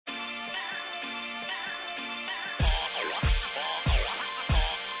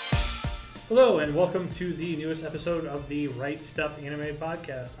Hello and welcome to the newest episode of the Right Stuff Anime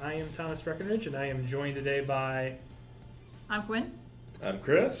Podcast. I am Thomas Breckenridge and I am joined today by... I'm Quinn. I'm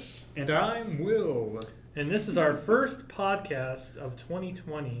Chris. And I'm Will. And this is our first podcast of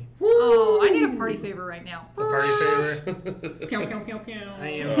 2020. Oh, I need a party favor right now. A party favor. Pew, pew, pew, pew. I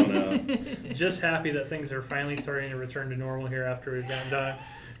am Oh no. just happy that things are finally starting to return to normal here after we've gotten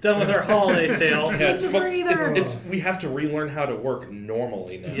done with our holiday sale. Yeah, it's It's a fun. breather. It's we have to relearn how to work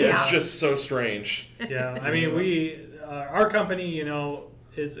normally now. Yeah. It's just so strange. Yeah, I mean, our company,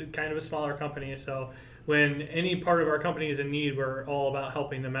 is kind of a smaller company, so when any part of our company is in need, we're all about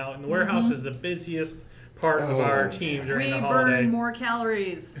helping them out. And the warehouse is the busiest part of our team during We the holiday. burn more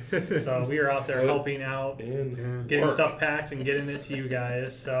calories. So we are out there helping out, And getting work. stuff packed and getting it to you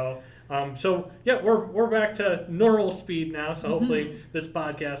guys. So we're back to normal speed now. So hopefully this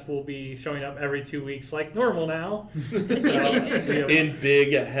podcast will be showing up every 2 weeks like normal now. In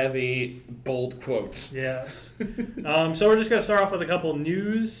big, heavy, bold quotes. Yes. So we're just going to start off with a couple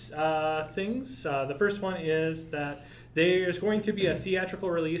news things. The first one is that there's going to be a theatrical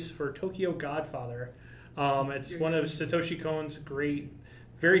release for Tokyo Godfather. It's one of Satoshi Kon's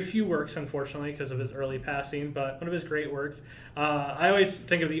very few works, unfortunately, because of his early passing, but one of his great works. I always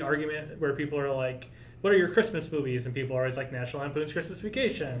think of the argument where people are like, what are your Christmas movies? And people are always like National Lampoon's Christmas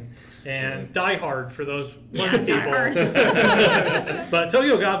Vacation and Die Hard for those people. But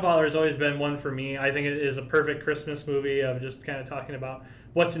Tokyo Godfather has always been one for me. I think it is a perfect Christmas movie of just kind of talking about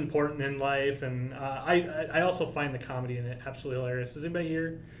what's important in life. And I also find the comedy in it absolutely hilarious. Is anybody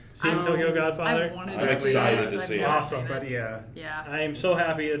here seen Tokyo Godfather? I'm excited to see it. Awesome. But yeah. Yeah. I am so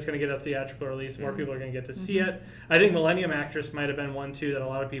happy it's going to get a theatrical release. More people are going to get to see it. I think Millennium Actress might have been one, too, that a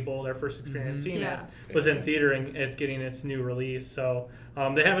lot of people, their first experience seeing Yeah. it was in theater, and it's getting its new release. So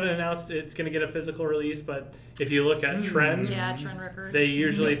they haven't announced it's going to get a physical release, but if you look at trends, Yeah, trend record. they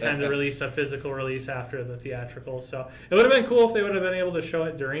usually tend to release a physical release after the theatrical. So it would have been cool if they would have been able to show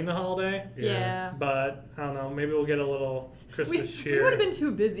it during the holiday. Yeah. But, I don't know, maybe we'll get a little Christmas cheer. We would have been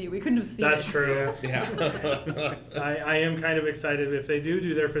too busy. We couldn't have seen That's it. true. Yeah. I am kind of excited. If they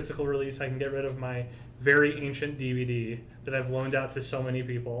do their physical release, I can get rid of my very ancient DVD that I've loaned out to so many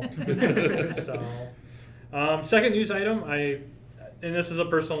people. So, second news item, and this is a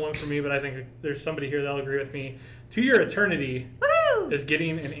personal one for me, but I think there's somebody here that'll agree with me. To Your Eternity Woohoo! is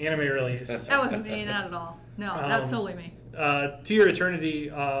getting an anime release. That wasn't me, not at all. No, that's totally me. To Your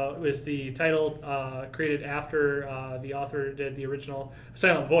Eternity was the title created after the author did the original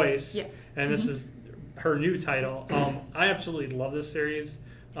Silent Voice. Yes. And this is her new title. I absolutely love this series.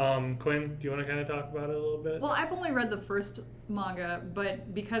 Quinn, do you want to kind of talk about it a little bit? Well, I've only read the first manga,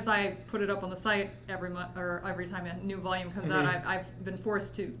 but because I put it up on the site every month or every time a new volume comes out, I've been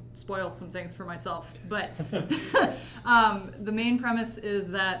forced to spoil some things for myself. But the main premise is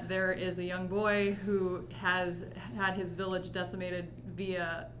that there is a young boy who has had his village decimated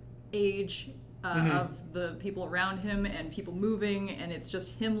via age of the people around him and people moving, and it's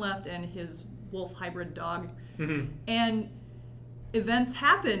just him left and his wolf hybrid dog. And events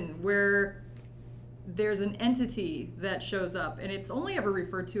happen where there's an entity that shows up, and it's only ever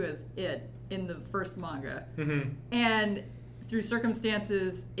referred to as it in the first manga. And through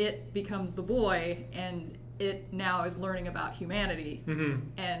circumstances, it becomes the boy, and it now is learning about humanity,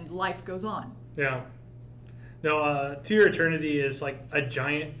 and life goes on. Yeah. No, To Your Eternity is like a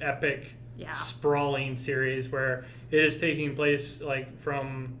giant, epic, sprawling series where it is taking place like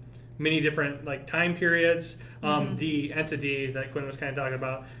from many different like time periods. The entity that Quinn was kind of talking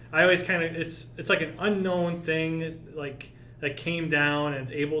about, I always kind of it's like an unknown thing like that came down and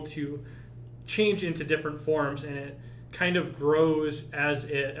it's able to change into different forms, and it kind of grows as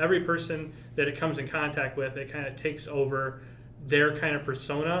every person that it comes in contact with, it kind of takes over their kind of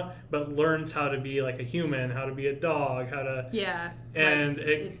persona, but learns how to be like a human, how to be a dog, how to and like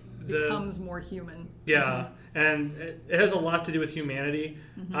it becomes more human. And it has a lot to do with humanity.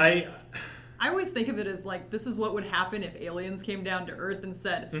 I always think of it as like, this is what would happen if aliens came down to Earth and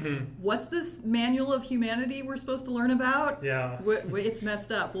said, what's this manual of humanity we're supposed to learn about? Yeah. It's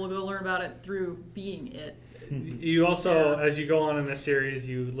messed up. We'll go learn about it through being it. You also, as you go on in this series,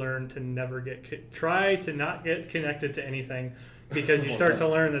 you learn to never try to not get connected to anything, because you start to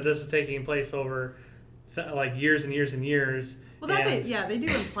learn that this is taking place over like years and years and years. Well, they do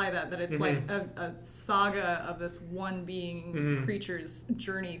imply that it's like a saga of this one being creature's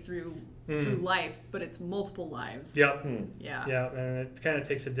journey through life, but it's multiple lives. Yep. Yeah, and it kind of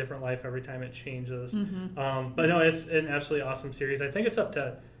takes a different life every time it changes. But no, it's an absolutely awesome series. I think it's up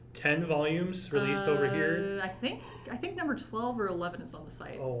to 10 volumes released over here. I think number 12 or 11 is on the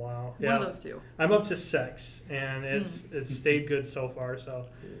site. Oh wow! One of those two. I'm up to 6, and it's stayed good so far. So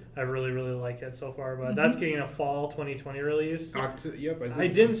I really like it so far. But that's getting a fall 2020 release. Yep. I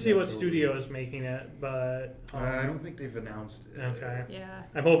didn't see what studio is making it, but I don't think they've announced. Okay. Yeah.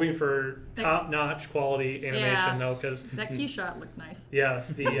 I'm hoping for top-notch quality animation though, because that key shot looked nice. Yes,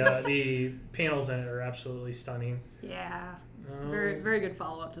 the panels in it are absolutely stunning. Yeah. Very good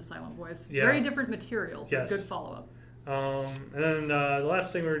follow-up to Silent Voice. Yeah. Very different material, but good follow-up. And then the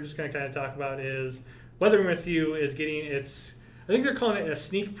last thing we're just going to kind of talk about is Weathering With You is getting its, I think they're calling it a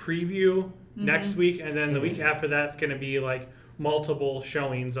sneak preview next week, and then the week after that's going to be like multiple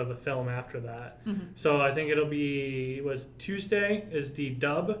showings of the film after that. So I think it'll be, Tuesday is the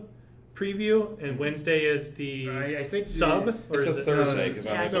dub preview, and Wednesday is the I think sub? Or it's a Thursday,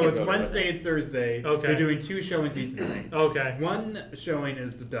 because so it's Wednesday and Thursday. Okay. They're doing 2 showings each night. Okay. One showing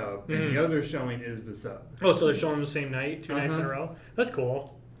is the dub, and the other showing is the sub. Oh, so they're showing them the same night, 2 nights in a row? That's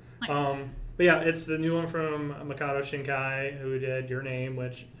cool. Nice. But yeah, it's the new one from Makoto Shinkai, who did Your Name,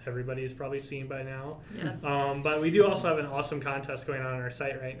 which everybody's probably seen by now. Yes. But we do also have an awesome contest going on our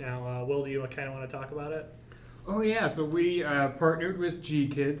site right now. Will, do you kind of want to talk about it? Oh yeah, so we partnered with G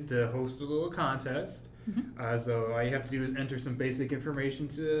Kids to host a little contest. So all you have to do is enter some basic information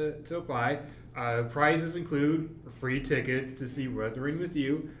to apply. Prizes include free tickets to see Weathering With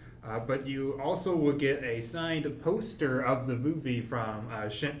You, but you also will get a signed poster of the movie from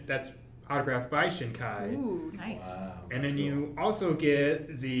that's autographed by Shinkai. Ooh, nice. Wow, and then you also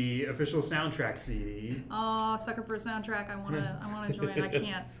get the official soundtrack CD. Oh, sucker for a soundtrack! I wanna join. I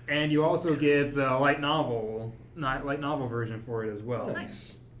can't. And you also get the light novel version for it as well.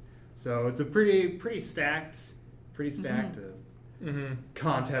 Nice. So it's a pretty stacked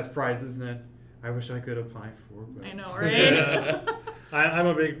contest prizes that I wish I could apply for. But I know, right? I'm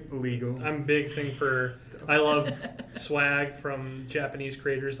a big illegal. I'm a big thing for. I love swag from Japanese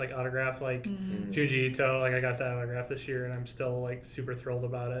creators, like autograph, like Junji Ito. Like I got that autograph this year, and I'm still like super thrilled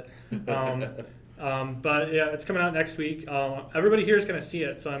about it. But yeah, it's coming out next week. Everybody here is going to see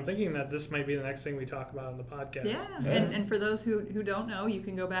it, so I'm thinking that this might be the next thing we talk about on the podcast. Yeah. And for those who don't know, you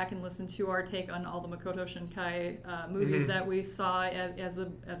can go back and listen to our take on all the Makoto Shinkai movies that we saw as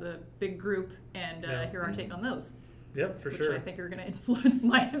a big group, and hear our take on those. Yep, for which sure. I think are going to influence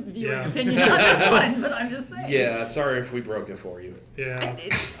my viewing opinion on this one, but I'm just saying. Yeah, sorry if we broke it for you. Yeah.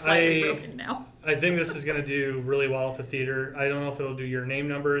 It's slightly broken now. I think this is going to do really well at the theater. I don't know if it'll do Your Name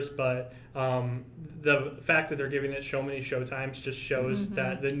numbers, but the fact that they're giving it so many showtimes just shows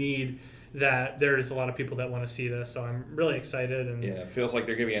that the need that there's a lot of people that want to see this. So I'm really excited. And yeah, it feels like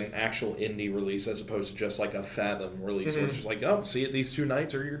they're giving an actual indie release as opposed to just like a Fathom release where it's just like, oh, see it these 2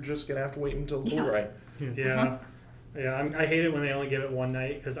 nights or you're just going to have to wait until Blu-ray. Yeah. Yeah, I hate it when they only give it one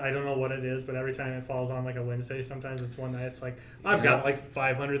night because I don't know what it is, but every time it falls on like a Wednesday, sometimes it's one night. It's like, I've got like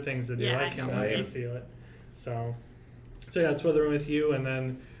 500 things to do. Yeah, I cannot go see it. So yeah, it's Weathering With You. And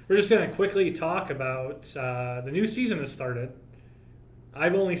then we're just going to quickly talk about the new season has started.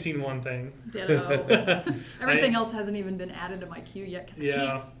 I've only seen one thing. Ditto. Everything else hasn't even been added to my queue yet because I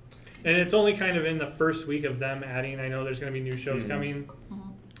can't. And it's only kind of in the first week of them adding. I know there's going to be new shows coming.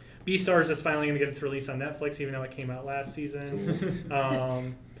 Beastars is finally going to get its release on Netflix, even though it came out last season.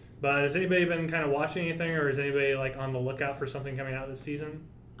 But has anybody been kind of watching anything, or is anybody like on the lookout for something coming out this season?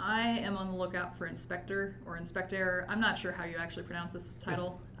 I am on the lookout for Inspector or Inspector. I'm not sure how you actually pronounce this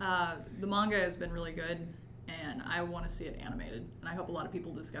title. The manga has been really good, and I want to see it animated. And I hope a lot of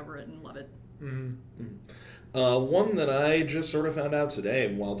people discover it and love it. One that I just sort of found out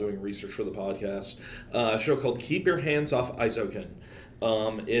today while doing research for the podcast, a show called Keep Your Hands Off Eizouken.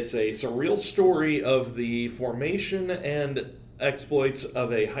 It's a surreal story of the formation and exploits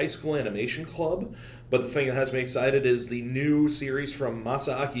of a high school animation club. But the thing that has me excited is the new series from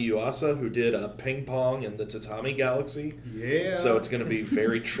Masaaki Yuasa, who did Ping Pong and the Tatami Galaxy. Yeah. So it's going to be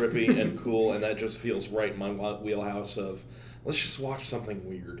very trippy and cool, and that just feels right in my wheelhouse of, let's just watch something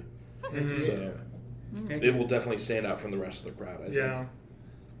weird. So it will definitely stand out from the rest of the crowd, I think. Yeah.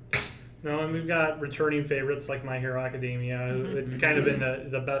 No, and we've got returning favorites like My Hero Academia, who it's kind of been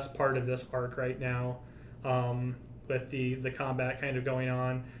the best part of this arc right now, with the combat kind of going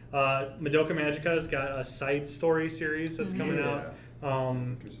on. Madoka Magica's got a side story series that's coming out.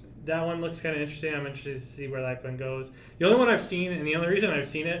 That one looks kind of interesting. I'm interested to see where that one goes. The only one I've seen, and the only reason I've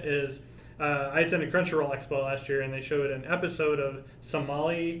seen it is I attended Crunchyroll Expo last year, and they showed an episode of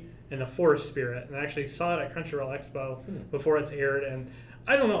Somali and the Forest Spirit, and I actually saw it at Crunchyroll Expo before it's aired, and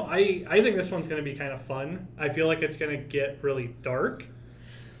I don't know. I think this one's going to be kind of fun. I feel like it's going to get really dark.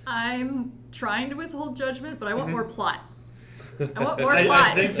 I'm trying to withhold judgment, but I want more plot. More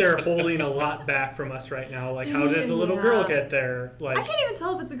plot. I think they're holding a lot back from us right now. Like, how did the little girl get there? Like, I can't even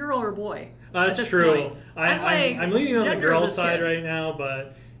tell if it's a girl or a boy. That's true. I'm leaning on the girl side kid. right now,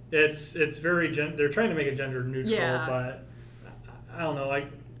 but it's very they're trying to make it gender neutral, but I don't know.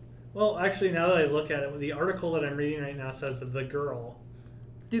 Well, actually, now that I look at it, the article that I'm reading right now says the girl.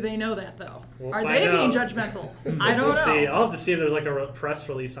 Do they know that, though? Are they being judgmental? I don't know. See. I'll have to see if there's like a press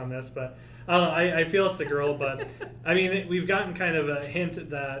release on this, but I feel it's a girl. But I mean, we've gotten kind of a hint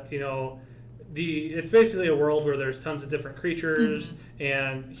that, it's basically a world where there's tons of different creatures,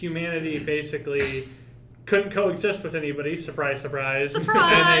 and humanity basically couldn't coexist with anybody. Surprise, surprise.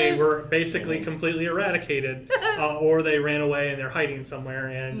 Surprise! And they were basically completely eradicated, or they ran away and they're hiding somewhere.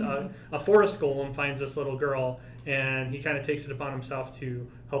 And a forest golem finds this little girl, and he kind of takes it upon himself to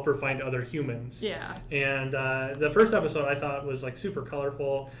help her find other humans. Yeah. And the first episode I thought was like super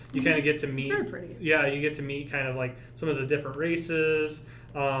colorful. You kind of get to meet. It's very pretty. Yeah, you get to meet kind of like some of the different races.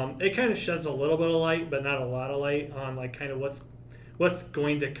 It kind of sheds a little bit of light, but not a lot of light on like kind of what's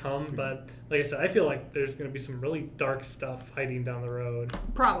going to come. But like I said, I feel like there's going to be some really dark stuff hiding down the road.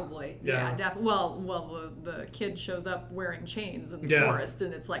 Probably. Yeah. Definitely. Well, the kid shows up wearing chains in the forest,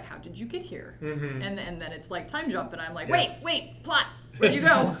 and it's like, how did you get here? Mm-hmm. And then it's like time jump, and I'm like, wait, plot. Where'd you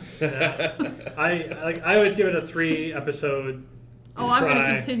go? I always give it a 3-episode. Oh, I'm going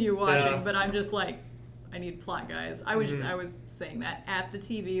to continue watching, Yeah. but I'm just like, I need plot, guys. I was saying that at the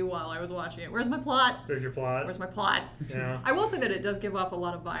TV while I was watching it. Where's my plot? Where's your plot? Where's my plot? Yeah. I will say that it does give off a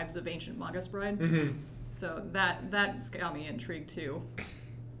lot of vibes of Ancient Magus Bride. Mm-hmm. So that's got me intrigued too.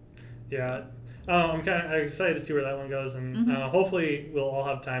 Yeah. I'm kind of excited to see where that one goes, and hopefully we'll all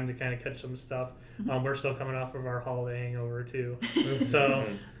have time to kind of catch some stuff. We're still coming off of our holiday hangover too, so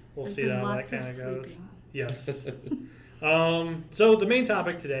we'll see how that kind of goes. Yes. So the main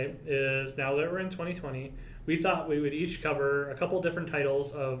topic today is, now that we're in 2020, we thought we would each cover a couple different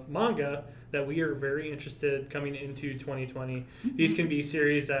titles of manga that we are very interested coming into 2020. These can be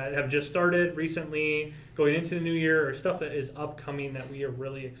series that have just started recently, going into the new year, or stuff that is upcoming that we are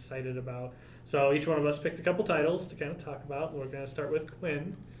really excited about. So each one of us picked a couple titles to kind of talk about. We're going to start with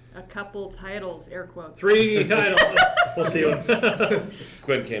Quinn. A couple titles, air quotes. 3 titles. We'll see them.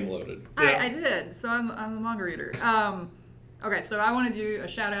 Quinn came loaded. I did. So I'm a manga reader. Okay, so I want to do a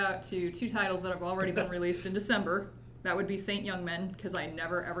shout out to 2 titles that have already been released in December. That would be Saint Young Men, because I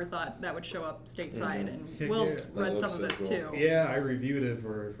never ever thought that would show up stateside, and Will's read some of this too. Yeah, I reviewed it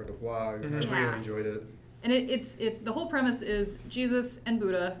for the blog. I really enjoyed it. And it's the whole premise is Jesus and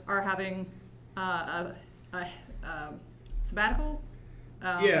Buddha are having a sabbatical.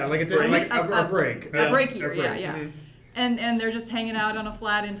 Like a break. A break year, yeah. Mm-hmm. And they're just hanging out on a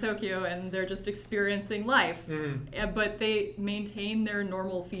flat in Tokyo, and they're just experiencing life. But they maintain their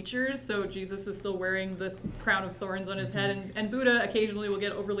normal features, so Jesus is still wearing the crown of thorns on his head, and Buddha occasionally will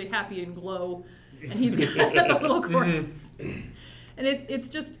get overly happy and glow, and he's got a little chorus. And it's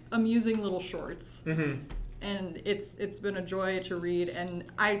just amusing little shorts. And it's been a joy to read, and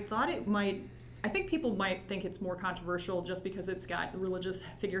I thought I think people might think it's more controversial just because it's got religious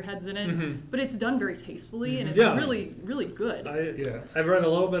figureheads in it, but it's done very tastefully, and it's really, really good. I've read a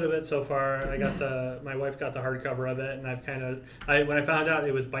little bit of it so far. I got my wife got the hardcover of it, and when I found out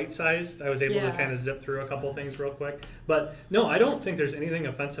it was bite-sized, I was able to kind of zip through a couple things real quick. But no, I don't think there's anything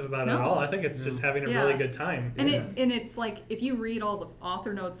offensive about it at all. I think it's just having a really good time. And it's like, if you read all the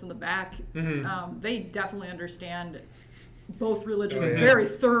author notes in the back, they definitely understand both religions very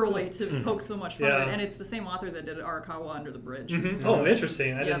thoroughly to poke so much fun of it, and it's the same author that did Arakawa Under the Bridge. Oh,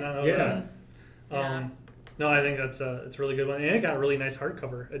 interesting! I did not know that. No, I think it's a really good one, and it got a really nice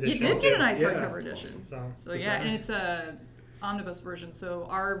hardcover edition. It did get a nice hardcover edition. So and it's a omnibus version. So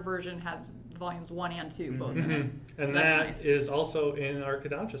our version has volumes 1 and 2 both in it. And so that is also in our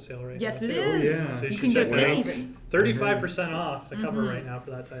Kodansha sale right now. Yes, it is. So you can get it even 35% off the cover right now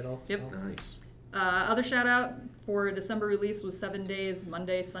for that title. Yep. So. Nice. Other shout out for December release was 7 Days,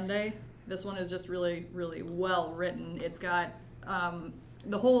 Monday, Sunday. This one is just really, really well written. It's got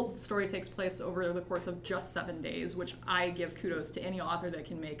the whole story takes place over the course of just 7 days, which I give kudos to any author that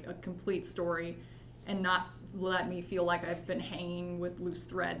can make a complete story and not let me feel like I've been hanging with loose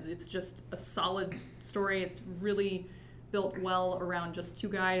threads. It's just a solid story. It's really built well around just 2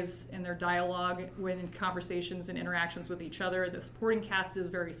 guys and their dialogue when conversations and interactions with each other. The supporting cast is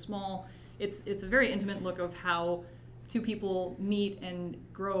very small. It's a very intimate look of how 2 people meet and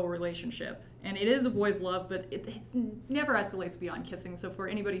grow a relationship. And it is a boys' love, but it never escalates beyond kissing. So for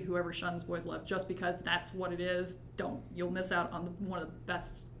anybody who ever shuns boys' love just because that's what it is, you'll miss out on one of the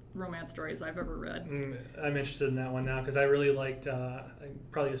best romance stories I've ever read. I'm interested in that one now because I really liked, I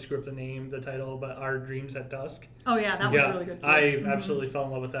probably screw up the name, the title, but Our Dreams at Dusk. Oh yeah, that was really good too. I absolutely fell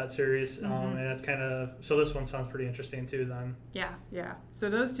in love with that series, and it's kind of, so this one sounds pretty interesting too then. Yeah. So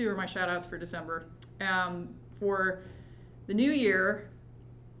those two are my shout outs for December. For the new year,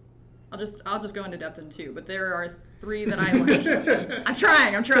 I'll just go into depth in two, but there are three that I like.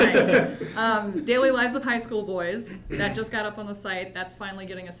 I'm trying. Daily Lives of High School Boys, that just got up on the site. That's finally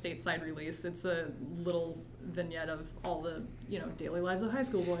getting a stateside release. It's a little vignette of all the, daily lives of high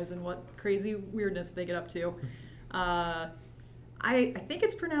school boys and what crazy weirdness they get up to. I think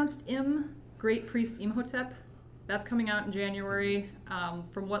it's pronounced Great Priest Imhotep. That's coming out in January.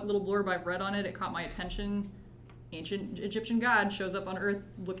 From what little blurb I've read on it, it caught my attention. Ancient Egyptian god shows up on Earth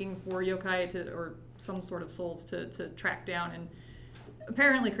looking for yokai or some sort of souls to track down, and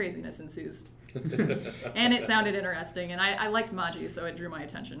apparently craziness ensues. And it sounded interesting, and I liked Magi, so it drew my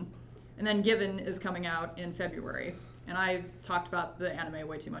attention. And then Given is coming out in February, and I've talked about the anime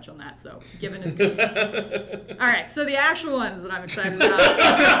way too much on that, so Given is good. All right, so the actual ones that I'm excited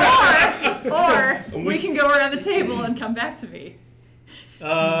about, or we can go around the table and come back to me.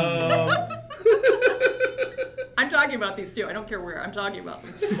 I'm talking about these two. I don't care where. I'm talking about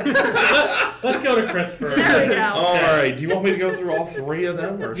them. Let's go to Chris first. There we go. All right. Do you want me to go through all three of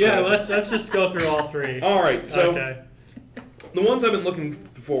them? Or yeah, let's just go through all three. All right. So okay. The ones I've been looking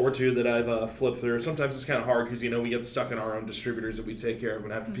forward to that I've flipped through, sometimes it's kind of hard because, we get stuck in our own distributors that we take care of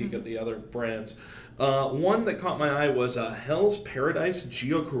and have to peek at the other brands. One that caught my eye was Hell's Paradise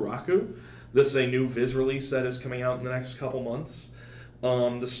Gyokuraku. This is a new Viz release that is coming out in the next couple months.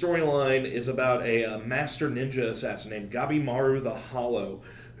 The storyline is about a master ninja assassin named Gabimaru the Hollow,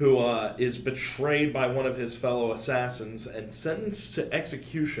 who is betrayed by one of his fellow assassins and sentenced to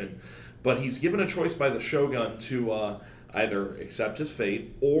execution. But he's given a choice by the Shogun to either accept his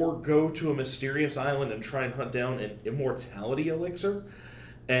fate or go to a mysterious island and try and hunt down an immortality elixir.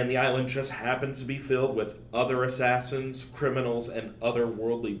 And the island just happens to be filled with other assassins, criminals, and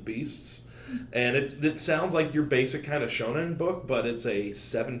otherworldly beasts. And it sounds like your basic kind of shonen book, but it's a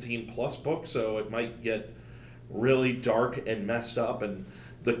 17-plus book, so it might get really dark and messed up. And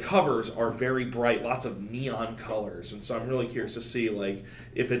the covers are very bright, lots of neon colors. And so I'm really curious to see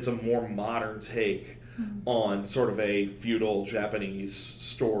if it's a more modern take on sort of a feudal Japanese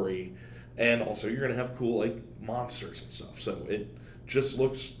story. And also you're going to have cool monsters and stuff. So it just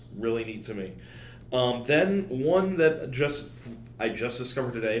looks really neat to me. Then one that I just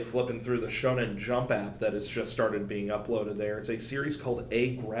discovered today, flipping through the Shonen Jump app that has just started being uploaded there. It's a series called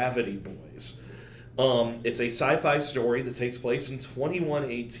A Gravity Boys. It's a sci-fi story that takes place in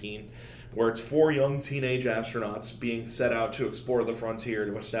 2118, where it's 4 young teenage astronauts being set out to explore the frontier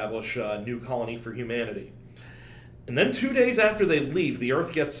to establish a new colony for humanity. And then 2 days after they leave, the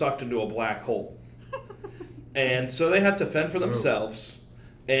Earth gets sucked into a black hole. And so they have to fend for themselves.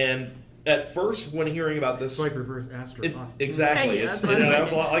 And at first, when hearing about this... It's like reverse Astro Lost. Exactly. Hey, it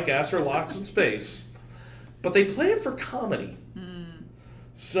sounds a lot like Astro Lost in Space. But they play it for comedy.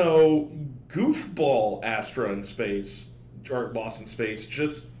 So, goofball Astro in Space, or Lost in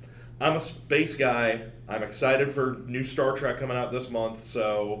Space, I'm a space guy. I'm excited for new Star Trek coming out this month,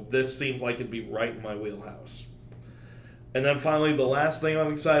 so this seems like it'd be right in my wheelhouse. And then finally, the last thing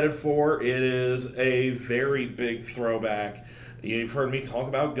I'm excited for, it is a very big throwback. You've heard me talk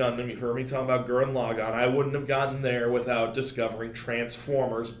about Gundam, you've heard me talk about Gurren Lagann. I wouldn't have gotten there without discovering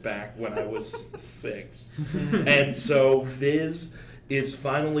Transformers back when I was 6. And so Viz is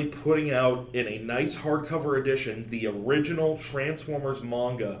finally putting out in a nice hardcover edition the original Transformers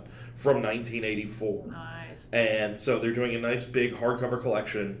manga from 1984. Nice. And so they're doing a nice big hardcover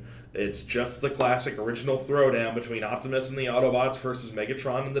collection. It's just the classic original throwdown between Optimus and the Autobots versus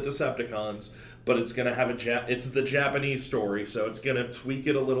Megatron and the Decepticons, but it's going to have it's the Japanese story, so it's going to tweak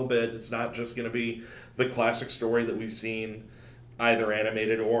it a little bit. It's not just going to be the classic story that we've seen either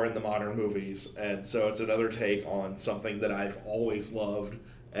animated or in the modern movies. And so it's another take on something that I've always loved,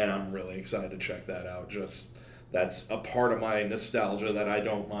 and I'm really excited to check that out. That's a part of my nostalgia that I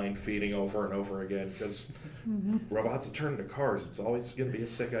don't mind feeding over and over again, because robots that turn into cars, it's always going to be a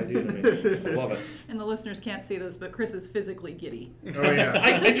sick idea to me. I love it. And the listeners can't see this, but Chris is physically giddy. Oh, yeah.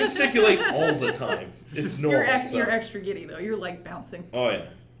 I gesticulate all the time. It's normal. You're extra giddy, though. You're bouncing. Oh, yeah.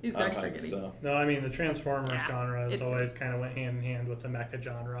 He's extra giddy. So. No, I mean, the Transformers genre has always kind of went hand in hand with the mecha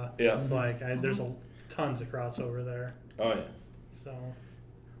genre. Yeah. There's tons of crossover there. Oh, yeah. So.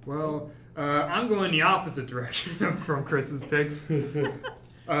 Well, I'm going the opposite direction from Chris's picks.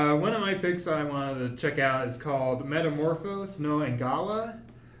 One of my picks I wanted to check out is called Metamorphose no Engawa.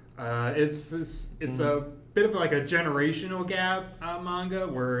 It's a bit of like a generational gap manga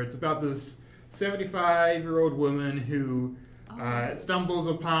where it's about this 75-year-old woman who stumbles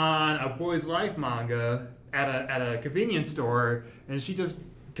upon a boy's life manga at a convenience store, and she just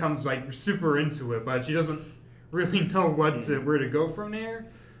becomes like super into it, but she doesn't really know where to go from there.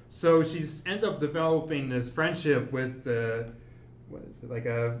 So she ends up developing this friendship with a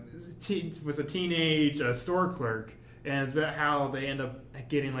teenage store clerk, and it's about how they end up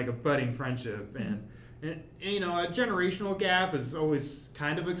getting like a budding friendship. And you know, a generational gap is always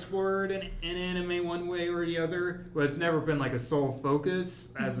kind of explored in anime one way or the other, but it's never been like a sole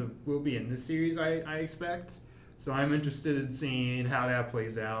focus, as it will be in this series, I expect. So I'm interested in seeing how that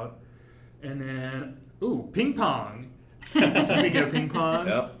plays out. And then, ping pong. Speaking of ping pong,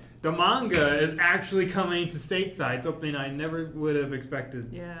 Yep. the manga is actually coming to stateside, something I never would have expected.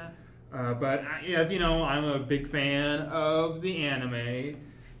 Yeah. But as you know, I'm a big fan of the anime.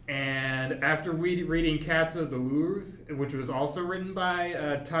 And after reading Cats of the Louvre, which was also written by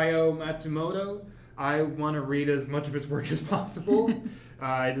Taiyo Matsumoto, I want to read as much of his work as possible.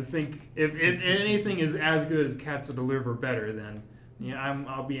 I just think if anything is as good as Cats of the Louvre or better, then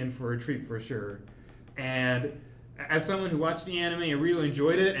I'll be in for a treat for sure. And as someone who watched the anime and really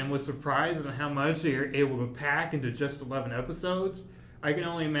enjoyed it and was surprised at how much they were able to pack into just 11 episodes, I can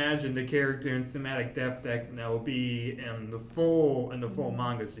only imagine the character and thematic depth that will be in the full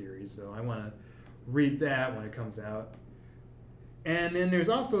manga series. So I want to read that when it comes out. And then there's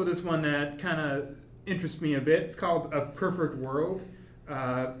also this one that kind of interests me a bit. It's called A Perfect World.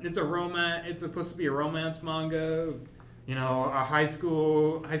 It's supposed to be a romance manga. You know, a high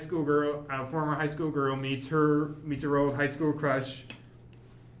school girl, a former high school girl meets her old high school crush,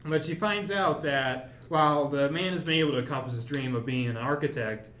 but she finds out that while the man has been able to accomplish his dream of being an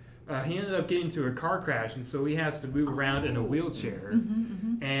architect, he ended up getting into a car crash, and so he has to move around in a wheelchair.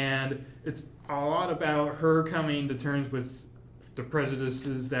 And it's a lot about her coming to terms with the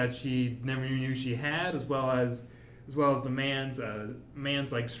prejudices that she never knew she had, as well as the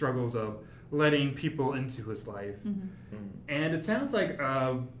man's like struggles of letting people into his life. And it sounds like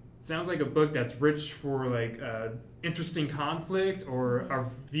a book that's rich for like interesting conflict or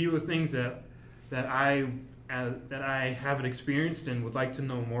a view of things that I haven't experienced and would like to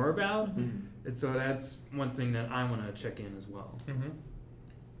know more about. And so that's one thing that I want to check in as well.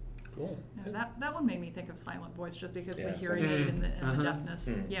 Cool. Yeah, that one made me think of Silent Voice just because of the hearing aid and the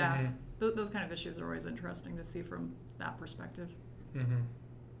deafness. Yeah, those kind of issues are always interesting to see from that perspective.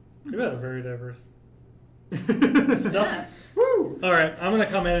 You've got a very diverse stuff. Woo! All right, I'm going to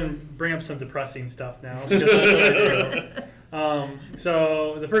come in and bring up some depressing stuff now.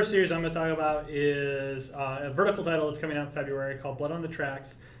 So the first series I'm going to talk about is a vertical title that's coming out in February called Blood on the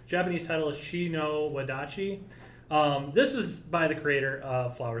Tracks. Japanese title is Chi no Wadachi. This is by the creator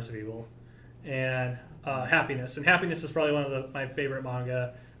of Flowers of Evil and Happiness. And Happiness is probably one of my favorite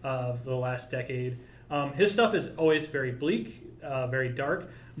manga of the last decade. His stuff is always very bleak, very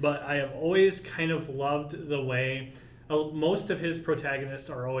dark, but I have always kind of loved the way most of his protagonists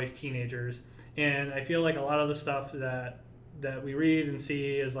are always teenagers. And I feel like a lot of the stuff that we read and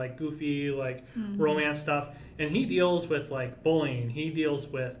see is like goofy, like romance stuff. And he deals with like bullying. He deals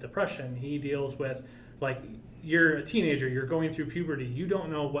with depression. He deals with like, you're a teenager, you're going through puberty, you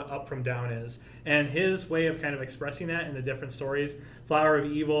don't know what up from down is. And his way of kind of expressing that in the different stories, Flower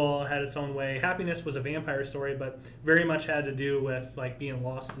of Evil had its own way. Happiness was a vampire story, but very much had to do with like being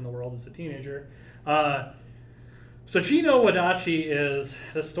lost in the world as a teenager. So Chi no Wadachi is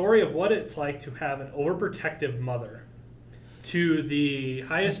the story of what it's like to have an overprotective mother to the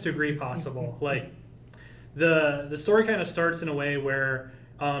highest degree possible. Like the story kind of starts in a way where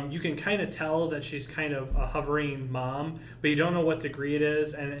you can kind of tell that she's kind of a hovering mom, but you don't know what degree it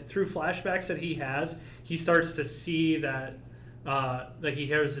is. And through flashbacks that he has, he starts to see that, like he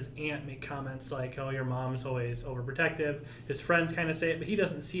hears his aunt make comments like, oh, your mom's always overprotective. His friends kind of say it, but he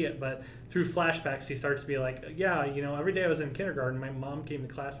doesn't see it. But through flashbacks, he starts to be like, yeah, you know, every day I was in kindergarten, my mom came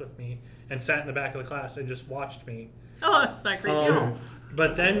to class with me and sat in the back of the class and just watched me. Oh, that's not creepy.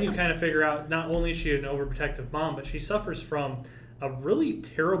 But then you kind of figure out not only is she an overprotective mom, but she suffers from a really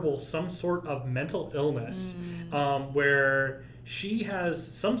terrible some sort of mental illness where she has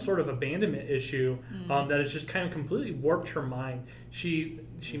some sort of abandonment issue that has just kind of completely warped her mind. She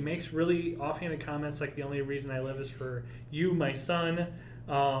makes really offhanded comments like the only reason I live is for you, my son,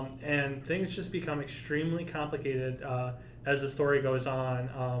 and things just become extremely complicated as the story goes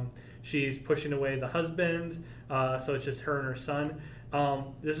on. She's pushing away the husband, so it's just her and her son.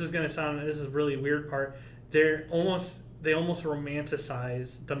 This is a really weird part. They almost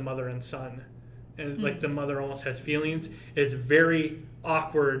romanticize the mother and son and like the mother almost has feelings. It's very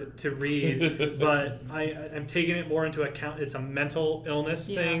awkward to read, but I'm taking it more into account. It's a mental illness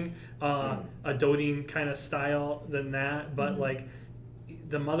thing, a doting kind of style than that, but like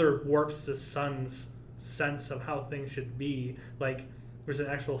the mother warps the son's sense of how things should be. Like there's an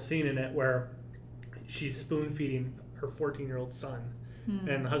actual scene in it where she's spoon feeding her 14-year-old son,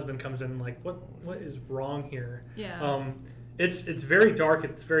 and the husband comes in like, what is wrong here? It's very dark,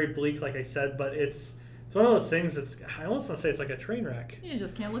 it's very bleak, like I said, but it's one of those things that's, I almost want to say it's like a train wreck. You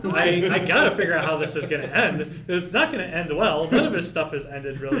just can't look away. I gotta figure out how this is gonna end. It's not gonna end well. None of his stuff has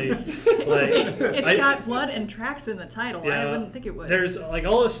ended really. It's got blood and tracks in the title. I wouldn't think it would. There's like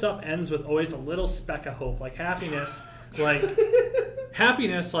all this stuff ends with always a little speck of hope, like happiness. Like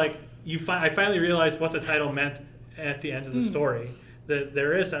I finally realized what the title meant at the end of the story. That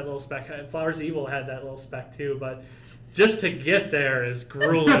there is that little speck. Flowers of Evil had that little speck too, but just to get there is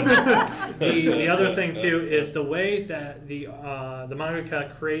grueling. The other thing too is the way that the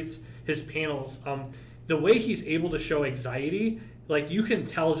mangaka creates his panels. The way he's able to show anxiety, like you can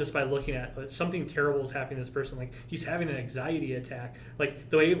tell just by looking at it, something terrible is happening to this person. Like he's having an anxiety attack. Like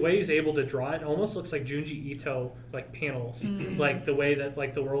the way he's able to draw it almost looks like Junji Ito like panels. Like the way that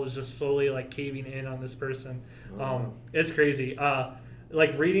like the world is just slowly like caving in on this person. It's crazy.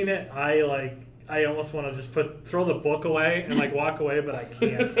 Like reading it, I almost want to just throw the book away and like walk away, but I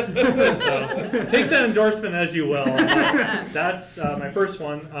can't. So take that endorsement as you will. That's my first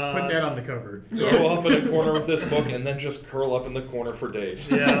one. Put that on the cover. Go up in the corner with this book and then just curl up in the corner for days.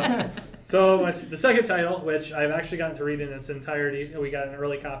 Yeah. So the second title, which I've actually gotten to read in its entirety, we got an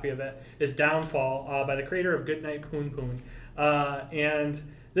early copy of it, is Downfall by the creator of Goodnight Poon Poon. And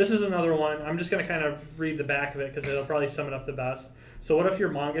this is another one. I'm just going to kind of read the back of it because it'll probably sum it up the best. So what if your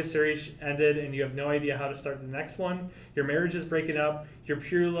manga series ended and you have no idea how to start the next one? Your marriage is breaking up. Your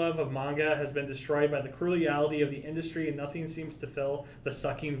pure love of manga has been destroyed by the cruel reality of the industry, and nothing seems to fill the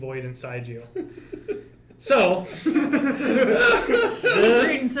sucking void inside you. So, I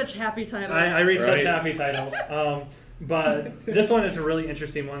reading such happy titles. I read such happy titles. But this one is a really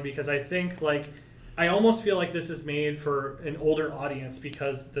interesting one because I think I almost feel like this is made for an older audience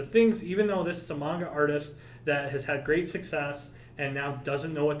because the things, even though this is a manga artist that has had great success and now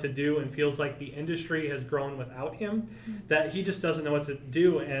doesn't know what to do and feels like the industry has grown without him, that he just doesn't know what to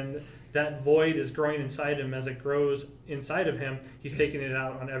do, and that void is growing inside him. As it grows inside of him, he's taking it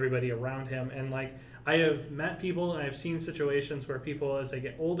out on everybody around him. And I have met people and I've seen situations where people, as they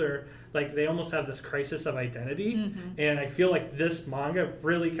get older, they almost have this crisis of identity. And I feel like this manga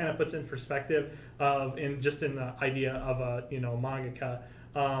really kind of puts in perspective in the idea of a mangaka.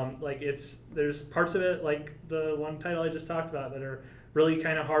 There's parts of it, like the one title I just talked about, that are really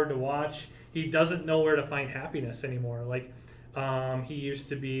kind of hard to watch. He doesn't know where to find happiness anymore. He used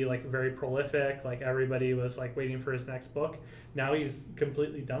to be very prolific. Everybody was waiting for his next book. Now he's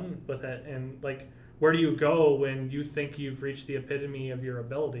completely done with it. And where do you go when you think you've reached the epitome of your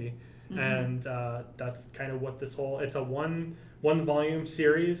ability? And that's kind of what this it's a one volume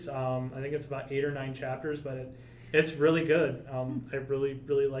series. I think it's about 8 or 9 chapters, but it's really good. I really,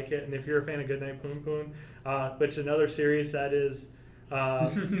 really like it. And if you're a fan of Goodnight Poon Poon, which is another series that is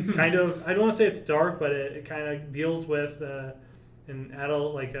kind of, I don't want to say it's dark, but it kind of deals with an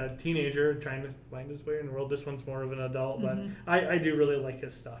adult, a teenager trying to find his way in the world. This one's more of an adult, but I do really like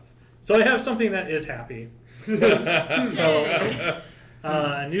his stuff. So I have something that is happy.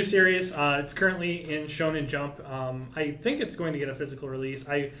 A new series. It's currently in Shonen Jump. I think it's going to get a physical release.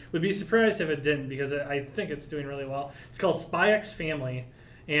 I would be surprised if it didn't because I think it's doing really well. It's called Spy X Family.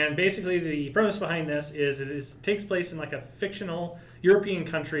 And basically the premise behind this is it takes place in a fictional European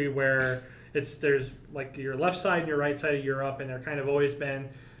country where there's your left side and your right side of Europe, and they're kind of always been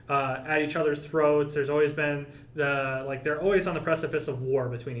at each other's throats. There's always been they're always on the precipice of war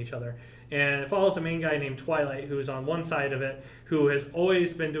between each other. And it follows a main guy named Twilight, who's on one side of it, who has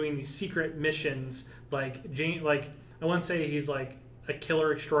always been doing these secret missions. I wouldn't say he's a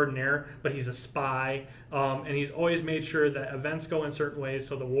killer extraordinaire, but he's a spy. And he's always made sure that events go in certain ways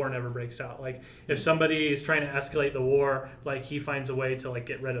so the war never breaks out. If somebody is trying to escalate the war, he finds a way to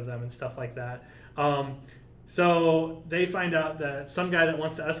get rid of them and stuff like that. So they find out that some guy that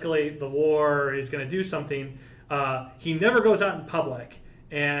wants to escalate the war is going to do something. He never goes out in public.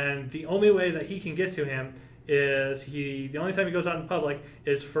 And the only way that he can get to him is the only time he goes out in public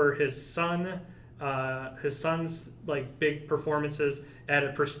is for his son's big performances at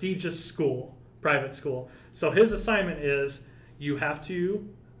a prestigious school, private school. So his assignment is you have to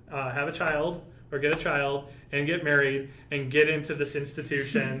have a child or get a child and get married and get into this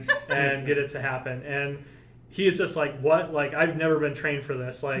institution and get it to happen. And he is just like, what? Like, I've never been trained for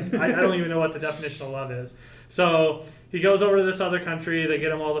this. Like, I don't even know what the definition of love is. So he goes over to this other country. They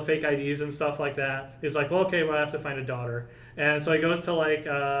get him all the fake IDs and stuff like that. He's like, well, okay, well, I have to find a daughter. And so he goes to like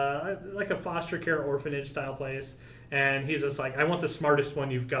a foster care orphanage style place. And he's just like, I want the smartest one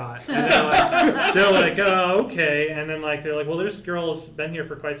you've got. And they're like, oh, okay. And then like they're like, well, this girl's been here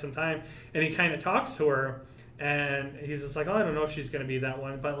for quite some time. And he kind of talks to her. And he's just like, oh, I don't know if she's going to be that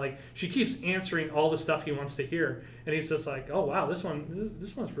one. But like she keeps answering all the stuff he wants to hear. And he's just like, oh, wow, this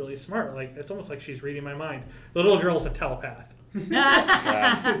one's really smart. Like it's almost like she's reading my mind. The little girl's a telepath.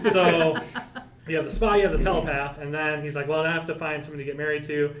 So you have the spy, you have the telepath, and then he's like, well, I have to find somebody to get married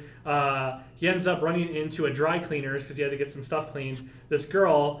to. He ends up running into a dry cleaners because he had to get some stuff cleaned. This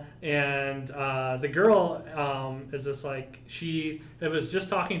girl, and the girl is just like, it was just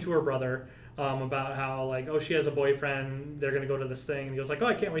talking to her brother about how, like, oh, she has a boyfriend, they're going to go to this thing. And he goes like, oh,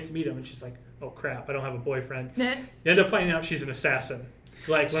 I can't wait to meet him. And she's like, oh, crap, I don't have a boyfriend. You end up finding out she's an assassin,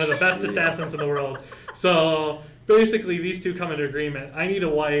 like one of the best assassins in the world. So basically, these two come into agreement. I need a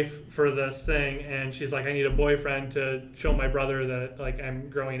wife for this thing, and she's like, I need a boyfriend to show my brother that like I'm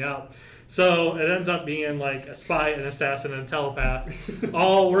growing up. So it ends up being like a spy, an assassin, and a telepath,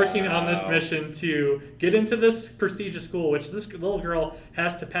 all working on this mission to get into this prestigious school, which this little girl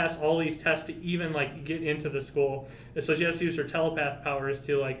has to pass all these tests to even like get into the school. And so she has to use her telepath powers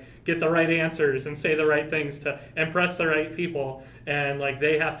to like get the right answers and say the right things to impress the right people, and like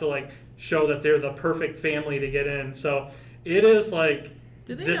they have to like show that they're the perfect family to get in. So it is like.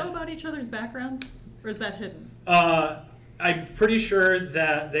 Do they know about each other's backgrounds, or is that hidden? I'm pretty sure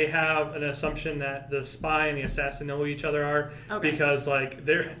that they have an assumption that the spy and the assassin know who each other are, because like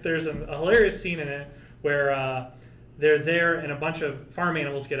there's a hilarious scene in it where they're there and a bunch of farm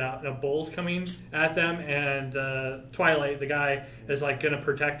animals get out and a bull's coming at them, and Twilight, the guy, is like gonna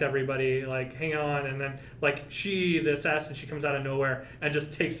protect everybody, like hang on, and then like the assassin, she comes out of nowhere and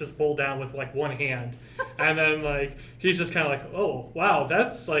just takes this bull down with like one hand. And then like he's just kind of like, oh wow,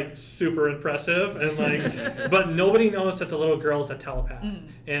 that's like super impressive, and like but nobody knows that the little girl is a telepath,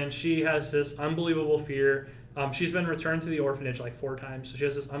 and she has this unbelievable fear. She's been returned to the orphanage like 4 times, so she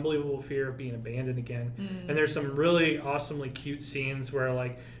has this unbelievable fear of being abandoned again. And there's some really awesomely cute scenes where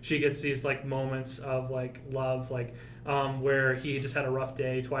like she gets these like moments of like love, like where he just had a rough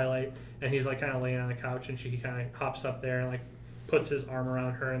day, Twilight, and he's like kind of laying on the couch, and she kind of hops up there and like puts his arm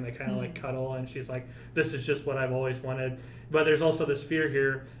around her, and they kind of like cuddle, and she's like, this is just what I've always wanted. But there's also this fear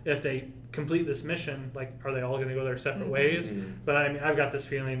here, if they complete this mission, like, are they all going to go their separate ways? But I mean, I've got this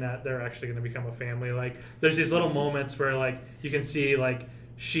feeling that they're actually going to become a family. Like there's these little moments where like you can see like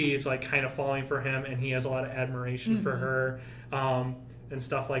she's like kind of falling for him, and he has a lot of admiration for her, and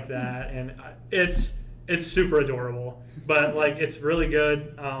stuff like that. And it's super adorable, but like it's really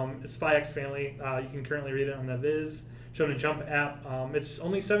good. It's Spy X Family. You can currently read it on the Viz Shonen Jump app. It's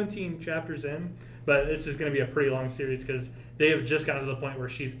only 17 chapters in, but this is going to be a pretty long series because they have just gotten to the point where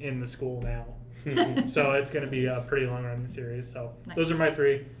she's in the school now. So it's going to be a pretty long running series. So those are my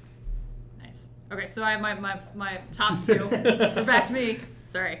 3. Nice. Okay, so I have my top 2. We're back to me.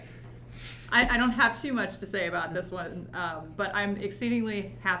 Sorry. I don't have too much to say about this one, but I'm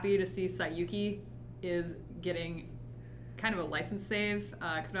exceedingly happy to see Sayuki is getting kind of a license save.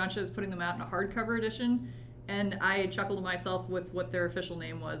 Kodansha is putting them out in a hardcover edition. And I chuckled to myself with what their official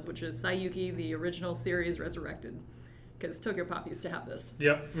name was, which is Sayuki, the original series resurrected. Because Tokyopop used to have this.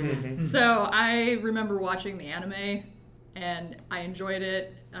 Yep. So I remember watching the anime, and I enjoyed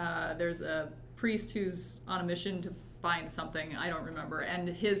it. There's a priest who's on a mission to find something, I don't remember. And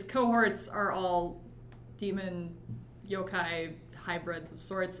his cohorts are all demon, yokai, hybrids of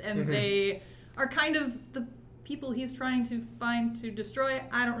sorts. And they are kind of the people he's trying to find to destroy.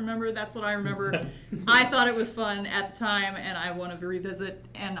 I don't remember. That's what I remember. I thought it was fun at the time, and I wanted to revisit,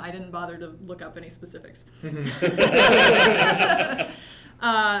 and I didn't bother to look up any specifics. The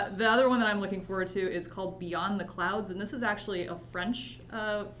other one that I'm looking forward to is called Beyond the Clouds, and this is actually a French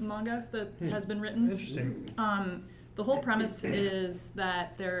manga that has been written. Interesting. The whole premise is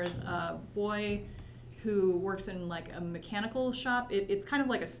that there's a boy who works in like a mechanical shop. It's kind of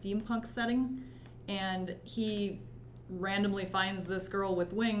like a steampunk setting. And he randomly finds this girl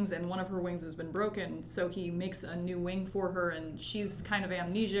with wings, and one of her wings has been broken, so he makes a new wing for her, and she's kind of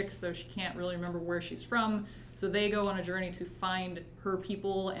amnesic, so she can't really remember where she's from. So they go on a journey to find her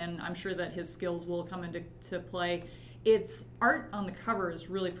people, and I'm sure that his skills will come into play. Its art on the cover is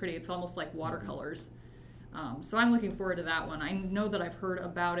really pretty. It's almost like watercolors. So I'm looking forward to that one. I know that I've heard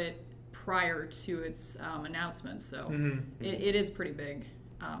about it prior to its announcement, so it is pretty big.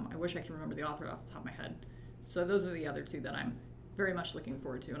 I wish I can remember the author off the top of my head. So those are the other 2 that I'm very much looking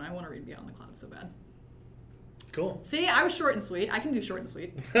forward to, and I want to read Beyond the Clouds so bad. Cool. See, I was short and sweet. I can do short and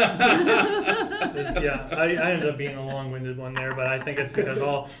sweet. Yeah, I ended up being a long-winded one there, but I think it's because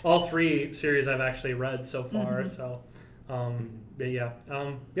all 3 series I've actually read so far. So, but yeah,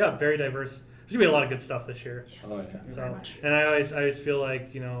 very diverse. There's gonna be a lot of good stuff this year. Yes. Oh, yeah. Very much. And I always feel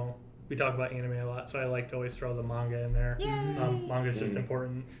like, we talk about anime a lot, so I like to always throw the manga in there. Yay. Manga's just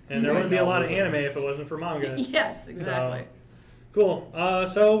important, and there wouldn't be a lot of anime if it wasn't for manga. Yes, exactly. Cool.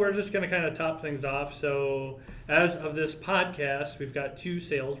 So we're just going to kind of top things off. So as of this podcast, we've got 2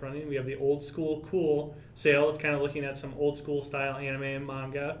 sales running. We have the Old School Cool sale. It's kind of looking at some old school style anime and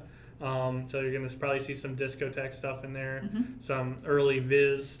manga. So you're going to probably see some discotheque stuff in there, some early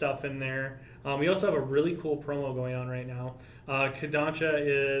Viz stuff in there. We also have a really cool promo going on right now. Kodansha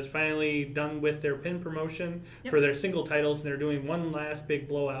is finally done with their pin promotion for their single titles, and they're doing one last big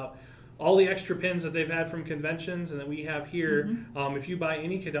blowout. All the extra pins that they've had from conventions and that we have here, if you buy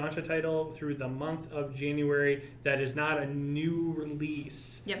any Kodansha title through the month of January that is not a new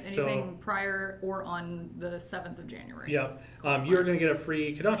release. Yep, anything prior or on the 7th of January. Yep, you're going to get a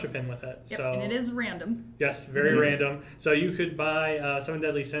free Kodansha pin with it. Yep, so, and it is random. Yes, very random. So you could buy 7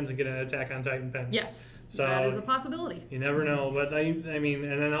 Deadly Sins and get an Attack on Titan pin. Yes, so that is a possibility. You never know, but I mean,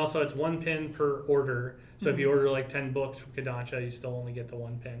 and then also it's 1 pin per order. So if you order like 10 books from Kodansha, you still only get the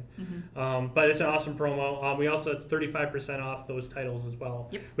 1 pin. But it's an awesome promo. We also, it's 35% off those titles as well.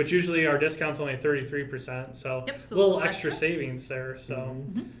 Yep. Which usually our discount's only 33%. So, so a little extra savings there. So,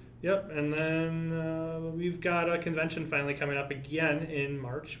 yep. And then we've got a convention finally coming up again in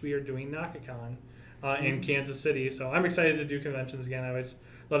March. We are doing NakaCon in Kansas City. So I'm excited to do conventions again. I always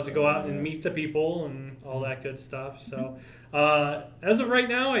love to go out and meet the people and all that good stuff. So as of right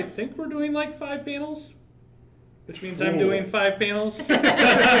now, I think we're doing like 5 panels. Which means I'm doing 5 panels.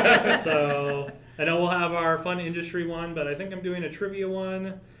 So I know we'll have our fun industry one, but I think I'm doing a trivia one.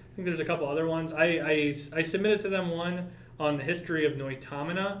 I think there's a couple other ones. I submitted to them one on the history of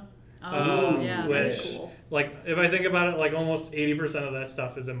Noitamina. Yeah, which, that'd be cool. Like, if I think about it, like almost 80% of that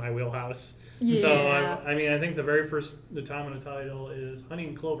stuff is in my wheelhouse. Yeah. So I think the very first Noitamina title is Honey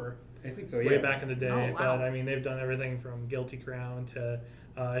and Clover. I think so, yeah. Way back in the day. Oh, wow. But I mean, they've done everything from Guilty Crown to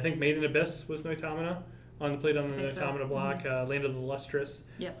I think Made in Abyss was Noitamina. Played on the Noitamina block, Land of the Lustrous.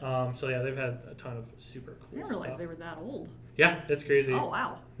 Yes. So yeah, they've had a ton of super cool I didn't realize stuff. they were that old. Yeah, it's crazy. Oh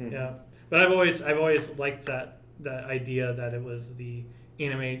wow. Yeah, but I've always liked that idea that it was the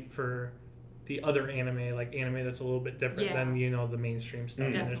anime for the other anime, like anime that's a little bit different than the mainstream stuff.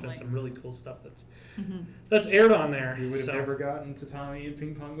 And there's been some really cool stuff that's aired on there. You would have never gotten Tatami and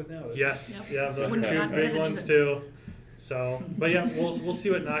Ping Pong without it. Yes, yeah, those are Wouldn't have 2 gotten big ones even. too. So, but yeah, we'll see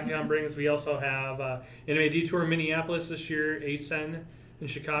what NakaCon brings. We also have Anime Detour Minneapolis this year, ASEN in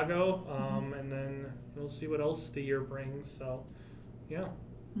Chicago, and then we'll see what else the year brings. So, yeah,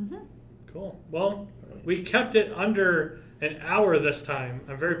 cool. Well, we kept it under an hour this time.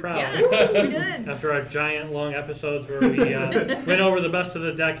 I'm very proud. Yes, we did. After our giant long episodes where we went over the best of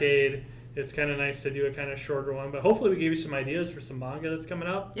the decade. It's kind of nice to do a kind of shorter one, but hopefully we gave you some ideas for some manga that's coming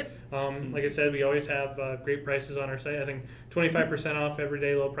up. Yep. Like I said, we always have great prices on our site. I think 25% off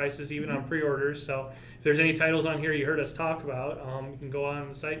everyday low prices, even on pre-orders. So if there's any titles on here you heard us talk about, you can go on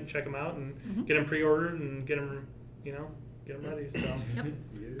the site and check them out and get them pre-ordered and get them, get them ready. So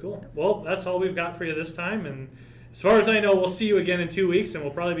cool. Well, that's all we've got for you this time. And as far as I know, we'll see you again in 2 weeks, and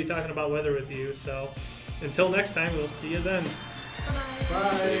we'll probably be talking about weather with you. So until next time, we'll see you then.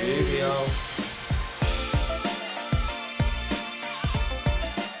 Bye. Take it easy, y'all.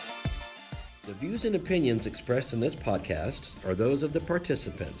 The views and opinions expressed in this podcast are those of the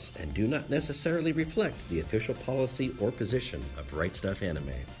participants and do not necessarily reflect the official policy or position of Right Stuff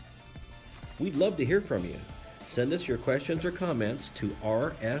Anime. We'd love to hear from you. Send us your questions or comments to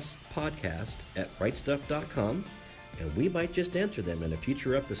rspodcast@rightstuff.com, and we might just answer them in a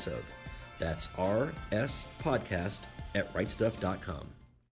future episode. That's rspodcast@rightstuff.com.